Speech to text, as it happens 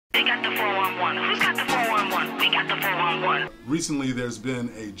They got the 411. Who's got the 411? We got the 411. Recently, there's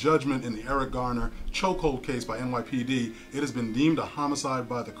been a judgment in the Eric Garner chokehold case by NYPD. It has been deemed a homicide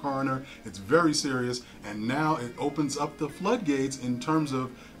by the coroner. It's very serious, and now it opens up the floodgates in terms of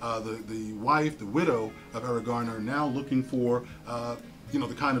the wife, the widow of Eric Garner, now looking for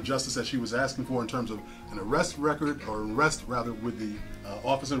the kind of justice that she was asking for in terms of an arrest record, or arrest rather, with the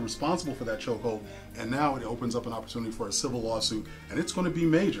officer responsible for that chokehold. And now it opens up an opportunity for a civil lawsuit, and it's going to be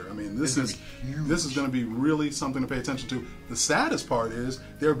major. I mean, this is going to be really something to pay attention to. The saddest part is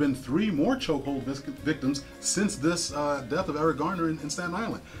there have been 3 more chokehold victims since this death of Eric Garner in Staten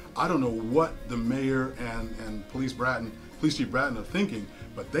Island. I don't know what the mayor and Police Chief Bratton are thinking,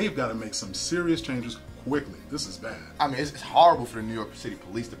 but they've got to make some serious changes quickly. This is bad. I mean, it's horrible for the New York City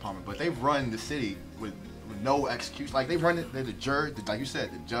Police Department, but they've run the city with no execution. Like, they've run it, they're the jury, like you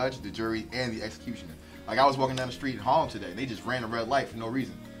said, the judge, the jury, and the executioner. Like, I was walking down the street in Harlem today, and they just ran a red light for no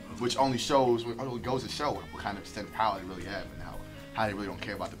reason, which only goes to show what kind of extent of power they really have and how they really don't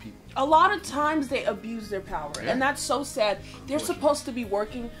care about the people. A lot of times they abuse their power, yeah. And that's so sad. They're supposed to be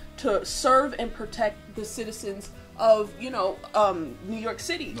working to serve and protect the citizens of, New York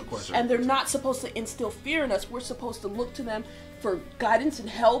City. No question. And they're not supposed to instill fear in us. We're supposed to look to them for guidance and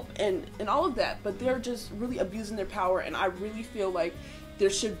help and all of that. But they're just really abusing their power, and I really feel like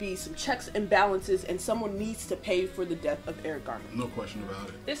there should be some checks and balances, and someone needs to pay for the death of Eric Garner. No question about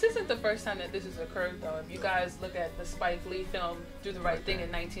it. This isn't the first time that this has occurred, though. If you guys look at the Spike Lee film Do the Right Thing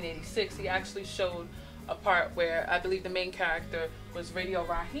in 1986, he actually showed a part where I believe the main character was Radio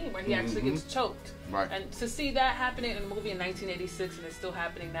Raheem, where he actually gets choked. Right. And to see that happening in a movie in 1986 and it's still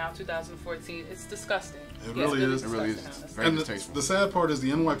happening now, 2014, it's disgusting. It really is. It really is. Very And distasteful. the sad part is the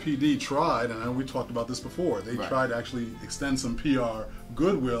NYPD tried, and we talked about this before, they tried to actually extend some PR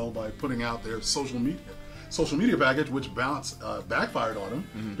goodwill by putting out their social media package, which backfired on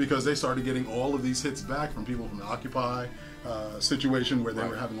them because they started getting all of these hits back from people from the Occupy situation where they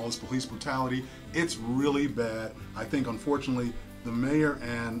were having all this police brutality. It's really bad. I think, unfortunately, the mayor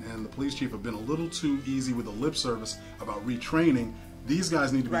and the police chief have been a little too easy with the lip service about retraining. These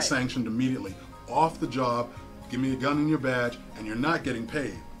guys need to be sanctioned immediately. Off the job, give me a gun and your badge, and you're not getting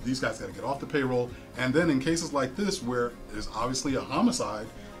paid. These guys got to get off the payroll. And then in cases like this, where there's obviously a homicide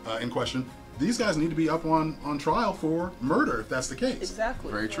in question, these guys need to be up on trial for murder, if that's the case.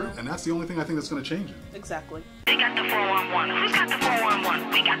 Exactly. Very true. And that's the only thing I think that's going to change it. Exactly. They got the 411. Who's got the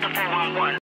 411? We got the 411.